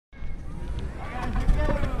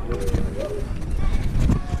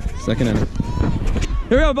Second inning.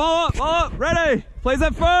 Here we go, ball up, ready. Plays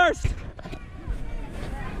that first.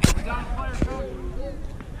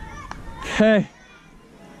 Okay.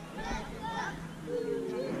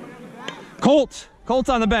 Colt's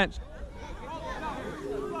on the bench.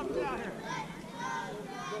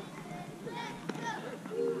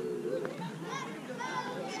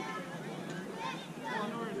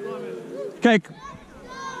 Okay.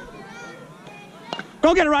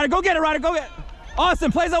 Go get it, Ryder. Go get it, Ryder. Go get it.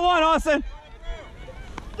 Austin, plays at one, Austin.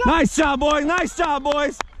 Nice job, boys. Nice job,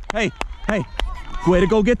 boys. Hey, way to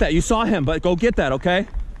go get that. You saw him, but go get that, okay?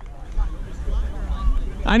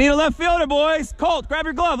 I need a left fielder, boys. Colt, grab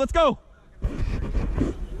your glove. Let's go.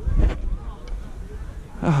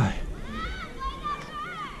 All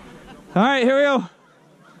right, here we go.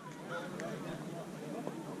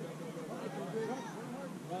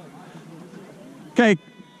 Okay,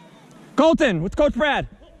 Colton with Coach Brad.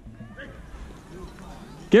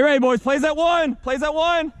 Get ready, boys. Plays at one. Plays at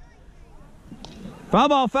one. Foul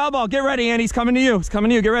ball, foul ball. Get ready, Andy. He's coming to you. He's coming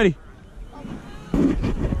to you. Get ready.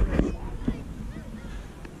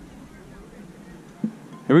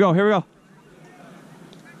 Here we go. Here we go.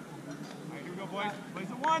 Here we go, boys.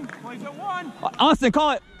 Plays at one. Plays at one. Austin,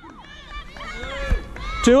 call it.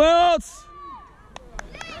 2 outs.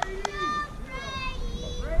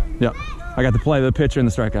 Yep. I got to play the pitcher and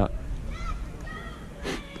the strikeout.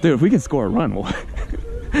 Dude, if we can score a run, we'll...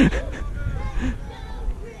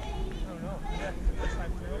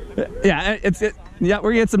 Yeah, yeah,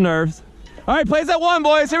 we're gonna get some nerves. All right, plays at one,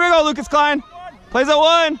 boys. Here we go, Lucas Klein. Plays at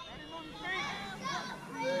one.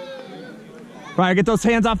 All right, get those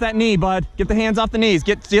hands off that knee, bud. Get the hands off the knees.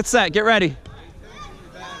 Get set. Get ready.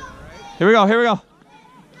 Here we go. Here we go.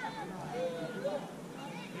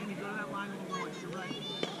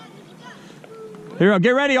 Here we go.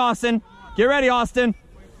 Get ready, Austin. Get ready, Austin.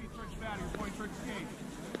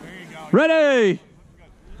 Ready.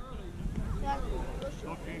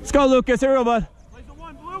 Let's go, Lucas. Here we go, bud.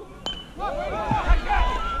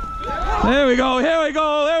 There we go. Here we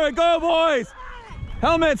go. There we go, boys.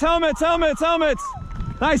 Helmets, helmets, helmets, helmets.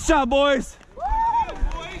 Nice job, boys.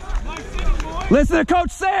 Listen to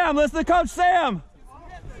Coach Sam. Listen to Coach Sam.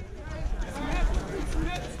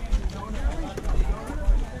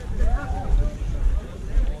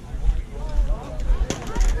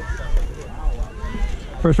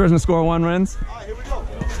 First person to score 1 wins. All right, here we go.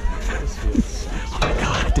 Oh my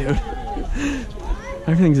God, dude.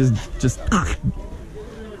 Everything's just.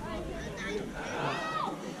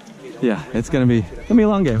 Yeah, it's gonna be a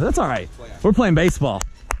long game, but that's all right. We're playing baseball.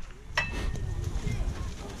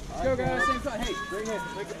 Let's go, guys. Same side. Hey, bring it.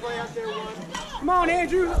 Make a play out there, one. Come on,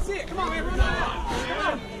 Andrew. Let's see it. Come on, man. Run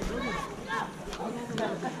out.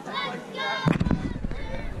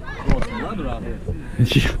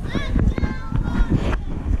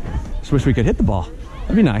 Just wish we could hit the ball.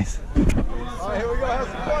 That'd be nice. All right, here we go. Have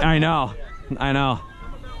some fun. I know. I know.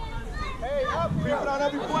 Hey, up. Keep it on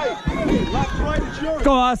every play. Left, right, it's yours.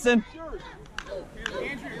 Go, Austin.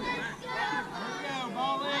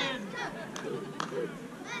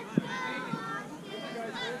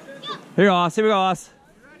 Here we go, Oss. Here we go, Oss.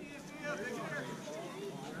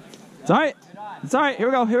 It's all right. It's all right. Here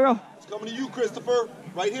we go. Here we go. It's coming to you, Christopher.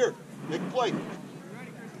 Right here. Make a play.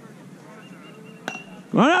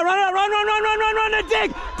 Run out, run out, run, run, run, run, run, run, and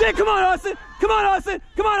dig! Dig! Come on, Austin! Come on, Austin!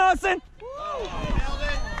 Come on, Austin!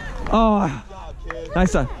 Oh,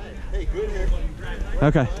 nice one. Hey, good here.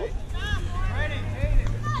 Okay.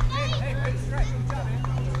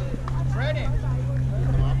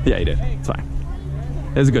 Yeah, he did. It's fine.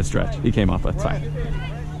 It was a good stretch. He came off, but it's fine. Here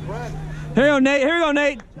we go, Nate. Here we go,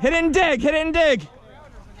 Nate. Hit it and dig. Hit it and dig.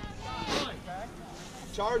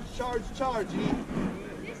 Charge, charge, charge.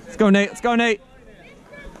 Let's go, Nate. Let's go, Nate.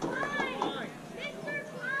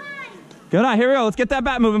 Good eye. Here we go. Let's get that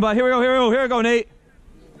bat moving, bud. Here we go. Here we go. Here we go, Nate.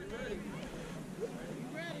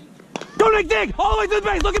 Go, Nate. Dig all the way to the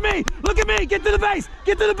base. Look at me. Look at me. Get to the base.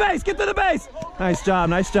 Get to the base. Get to the base. Nice job.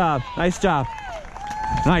 Nice job. Nice job.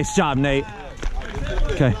 Nice job, Nate.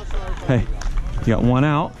 Okay. Hey, you got 1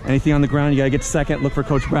 out. Anything on the ground, you got to get to second. Look for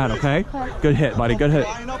Coach Brad, okay? Good hit, buddy. Good hit.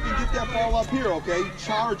 Line up and get that ball up here, okay?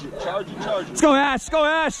 Charge it. Charge it. Charge it. Let's go, Ash. Let's go,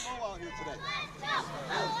 Ash.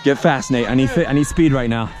 Get fast, Nate. I need speed right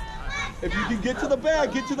now. If you can get to the bag,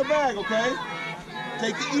 okay?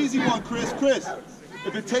 Take the easy one, Chris. Chris,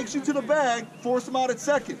 if it takes you to the bag, force him out at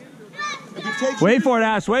second. If it takes Wait for it,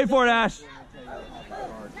 Ash. Wait for it, Ash.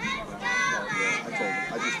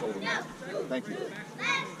 I just told him. Thank you.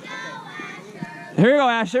 Here we go,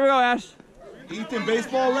 Ash. Here we go, Ash. Ethan,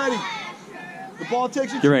 baseball ready. The ball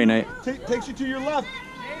takes you. Get ready, Nate. Takes you to your left.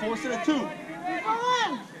 Force it at 2.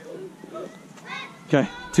 Okay,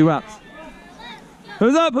 2 outs.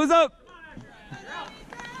 Who's up? Who's up?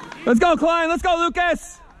 Let's go, Klein. Let's go,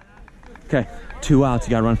 Lucas. Okay, 2 outs.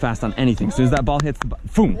 You gotta run fast on anything. As soon as that ball hits the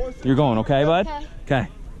boom, you're going, okay, bud? Okay.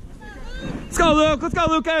 Let's go, Luke. Let's go,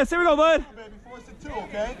 Lucas. Here we go, bud. Baby, force it 2,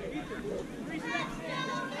 okay?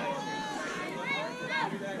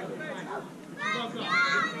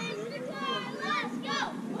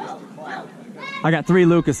 I got 3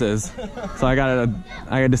 Lucases, so I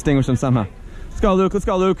gotta distinguish them somehow. Let's go, Luke. Let's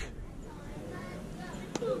go, Luke.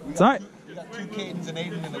 It's all right. You got 2 Cadens and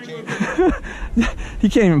Aiden in the Caden. He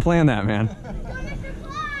can't even plan that, man.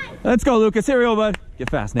 Let's go, Lucas. Here we go, bud. Get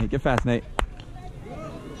fast, Nate. Get fast, Nate.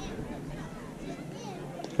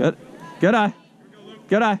 Good. Good eye.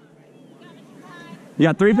 Good eye. You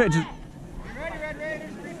got 3 pitches.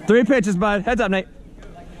 3 pitches, bud. Heads up, Nate.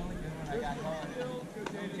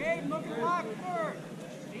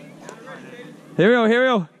 Here we go. Here we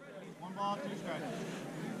go. 1 ball, 2 strikes.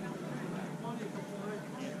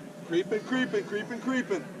 Creeping, creeping, creeping,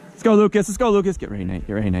 creeping. Let's go, Lucas. Let's go, Lucas. Get ready, Nate.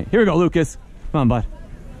 Get ready, Nate. Here we go, Lucas. Come on, bud.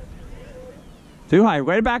 Too high.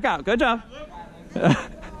 Way to back out. Good job.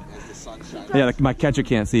 Yeah, my catcher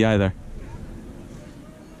can't see either.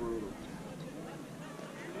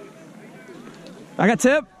 I got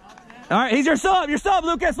tip. All right, you're still up. You're still up,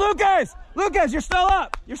 Lucas. Lucas! Lucas, you're still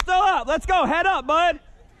up. You're still up. Let's go. Head up, bud.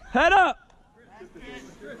 Head up.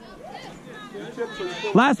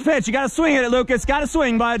 Last pitch. You got to swing at it, Lucas. Got to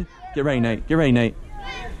swing, bud. Get ready, Nate. Get ready, Nate.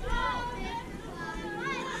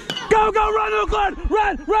 Go, go, run, Luke.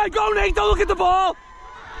 Run, run. Go, Nate. Don't look at the ball.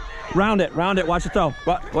 Round it. Round it. Watch it throw.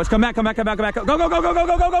 Watch. Come back. Come back. Come back. Come back. Go, go, go, go, go,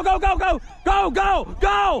 go, go, go, go, go, go, go, go,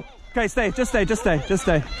 go. Okay, stay. Just stay. Just stay. Just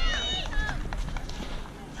stay.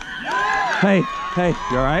 Hey, hey,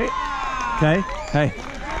 you all right? Okay, hey.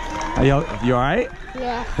 Are you all right?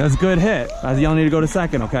 Yeah. That's a good hit. You don't need to go to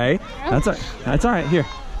second, okay? That's all right. Here,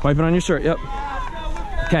 wipe it on your shirt. Yep.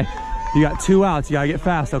 Okay, you got 2 outs. You gotta get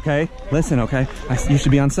fast, okay? Listen, okay? You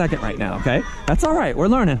should be on second right now, okay? That's all right. We're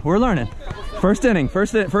learning. We're learning. First inning,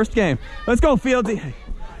 first game. Let's go, Fieldy.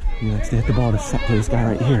 He likes to hit the ball to this guy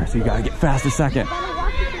right here, so you gotta get fast to second.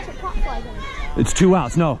 It's 2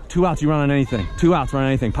 outs. No, 2 outs. You run on anything. 2 outs. Run on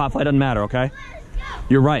anything. Pop fly doesn't matter. Okay.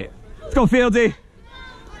 You're right. Let's go, Fieldy.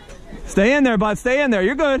 Stay in there, bud. Stay in there.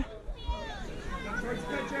 You're good.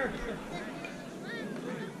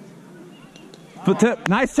 Foot tip.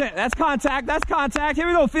 Nice hit. That's contact. That's contact. Here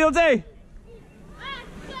we go, Fieldy.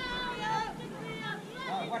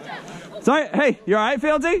 Sorry. Hey, you all right,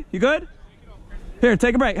 Fieldy? You good? Here,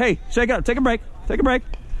 take a break. Hey, shake it up. Take a break. Take a break.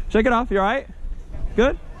 Shake it off. You all right?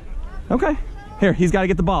 Good? Okay. Here, he's got to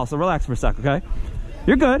get the ball, so relax for a sec, okay?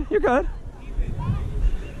 You're good. You're good.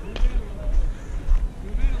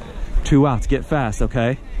 2 outs. Get fast,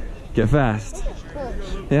 okay? Get fast.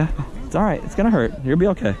 Yeah, it's all right. It's going to hurt. You'll be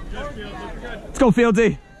okay. Let's go,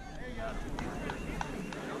 Fieldy.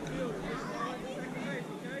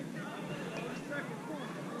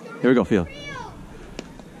 Here we go, Field.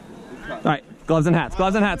 All right, gloves and hats,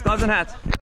 gloves and hats, gloves and hats.